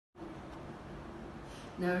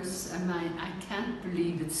I can't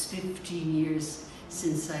believe it's 15 years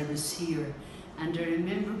since I was here. And I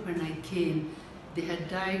remember when I came, they had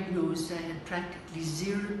diagnosed I had practically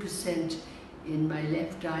 0% in my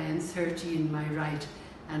left eye and 30 in my right,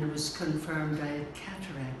 and it was confirmed I had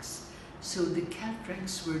cataracts. So the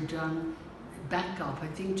cataracts were done back up, I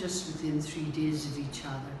think just within 3 days of each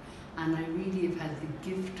other. And I really have had the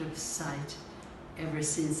gift of sight ever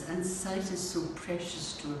since. And sight is so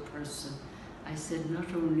precious to a person. I said, not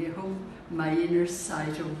only I hope my inner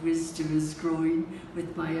sight of wisdom is growing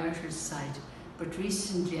with my outer sight, but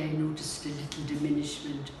recently I noticed a little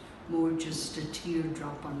diminishment, more just a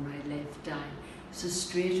teardrop on my left eye. So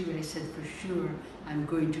straight away I said, for sure, I'm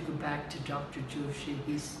going to go back to Dr. Joshi.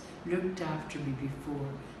 He's looked after me before,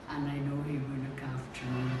 and I know he will look after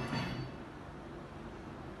me again.